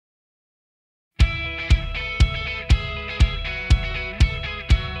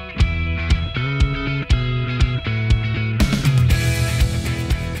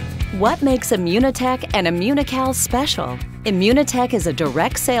What makes Immunotec and Immunocal special? Immunotec is a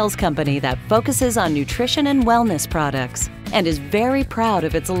direct sales company that focuses on nutrition and wellness products and is very proud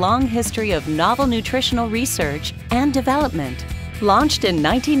of its long history of novel nutritional research and development. Launched in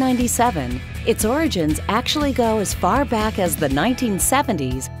 1997, its origins actually go as far back as the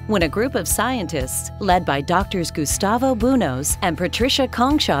 1970s when a group of scientists led by Drs. Gustavo Bunos and Patricia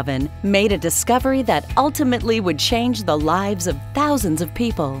Kongshaven made a discovery that ultimately would change the lives of thousands of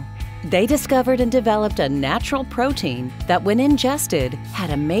people. They discovered and developed a natural protein that, when ingested,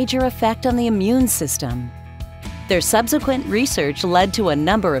 had a major effect on the immune system. Their subsequent research led to a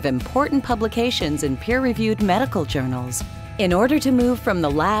number of important publications in peer-reviewed medical journals. In order to move from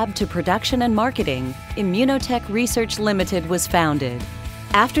the lab to production and marketing, Immunotec Research Limited was founded.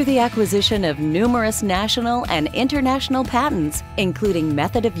 After the acquisition of numerous national and international patents, including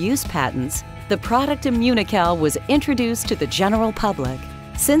method of use patents, the product Immunocal was introduced to the general public.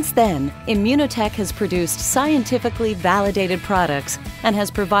 Since then, Immunotec has produced scientifically validated products and has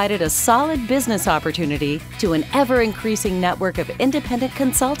provided a solid business opportunity to an ever-increasing network of independent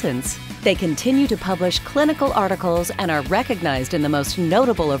consultants. They continue to publish clinical articles and are recognized in the most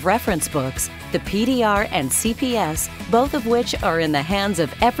notable of reference books, the PDR and CPS, both of which are in the hands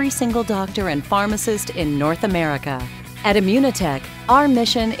of every single doctor and pharmacist in North America. At Immunotec, our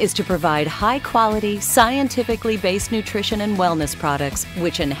mission is to provide high-quality, scientifically based nutrition and wellness products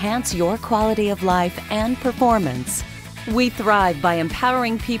which enhance your quality of life and performance. We thrive by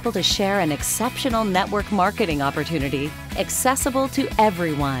empowering people to share an exceptional network marketing opportunity accessible to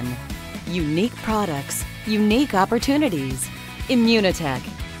everyone. Unique products, unique opportunities. Immunotec,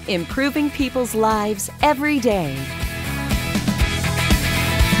 improving people's lives every day.